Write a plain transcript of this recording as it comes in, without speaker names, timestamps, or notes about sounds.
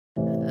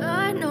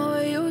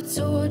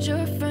told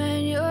your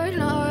friend you're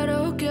not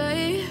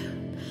okay,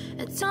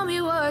 and tell me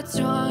what's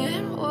wrong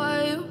and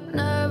why you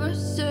never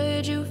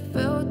said you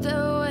felt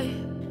that way.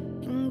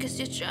 And guess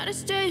you're trying to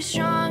stay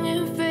strong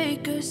and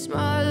fake a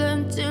smile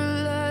until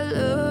I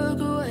look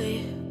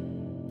away.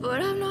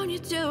 But I've known you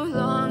too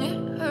long,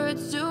 it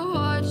hurts to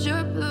watch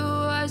your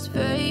blue eyes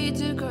fade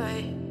to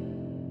gray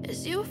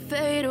as you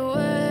fade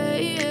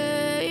away,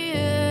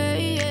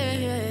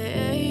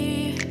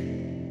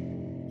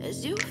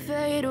 as you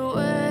fade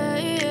away.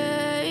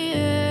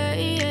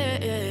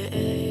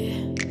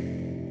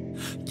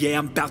 Yeah,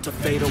 I'm about to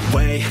fade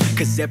away,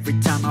 cause every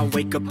time I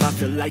wake up I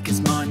feel like it's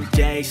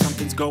Monday.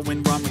 Something's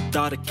going wrong with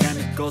all the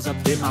chemicals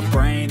up in my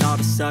brain. All of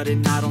a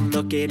sudden I don't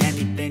look at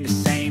anything the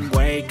same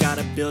way.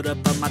 Gotta build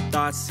up of my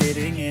thoughts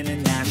sitting in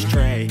an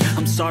ashtray.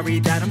 I'm sorry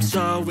that I'm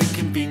so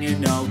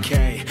inconvenient,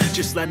 okay.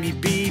 Just let me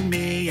be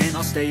me and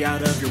I'll stay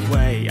out of your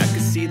way. I can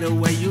see the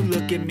way you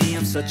look at me,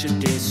 I'm such a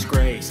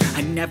disgrace.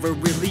 I never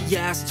really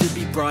asked to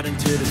be brought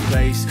into this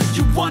place.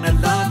 You wanna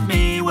love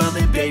me? Well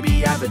then baby,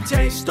 have a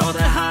taste. All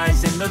the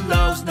highs and the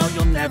lows, no,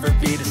 you'll never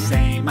be the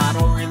same. I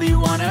don't really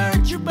wanna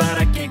hurt you, but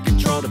I can't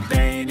control the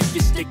pain. If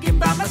you're sticking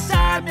by my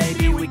side,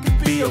 maybe we could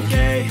be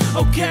okay.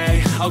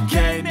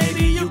 Okay,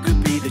 maybe you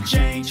could be the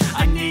change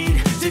I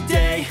need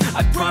today.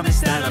 I promise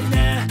that I've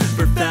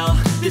never felt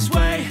this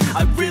way.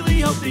 I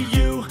really hope that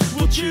you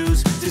will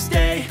choose to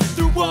stay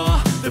through all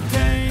the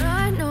pain.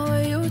 I know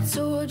you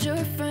told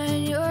your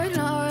friend you're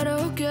not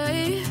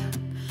okay,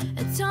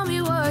 and tell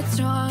me what's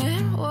wrong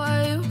and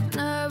why you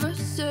never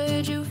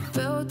said you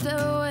felt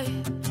that way.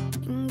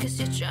 Guess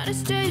you're trying to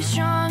stay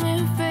strong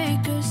and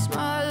fake a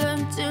smile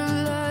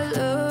until I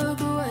look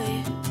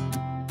away.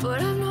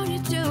 But I've known you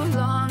too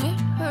long, it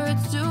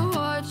hurts to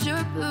watch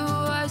your blue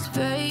eyes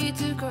fade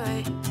to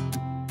gray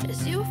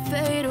as you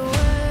fade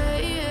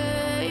away,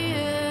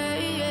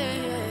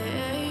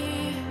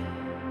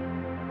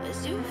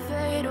 as you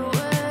fade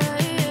away,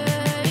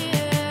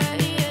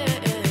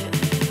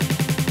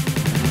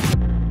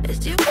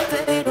 as you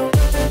fade away.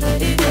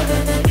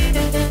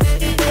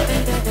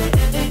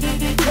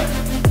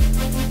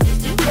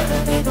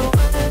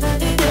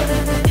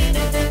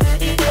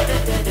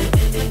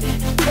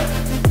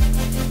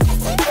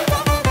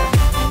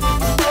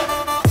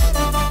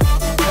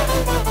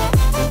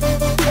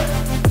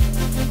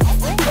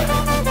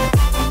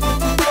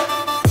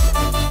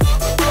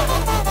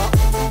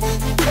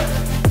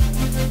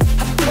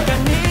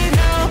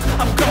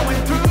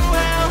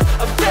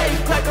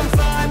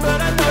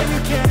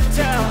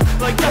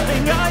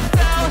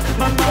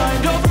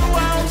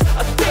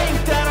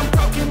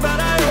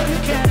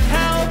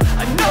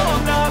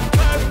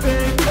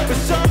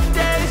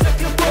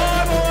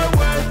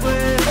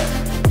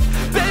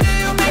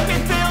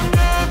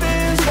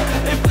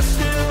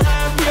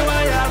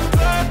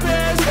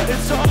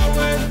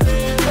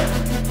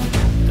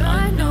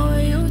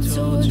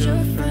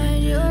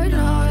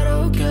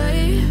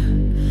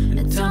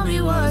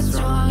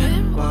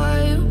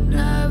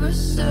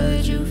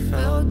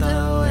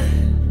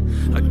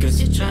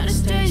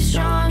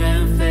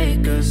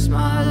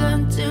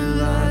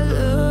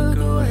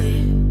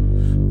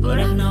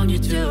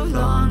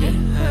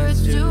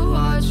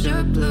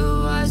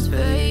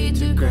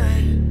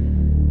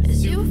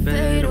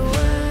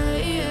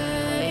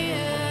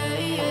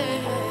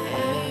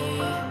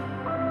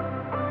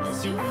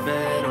 As you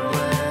fade away.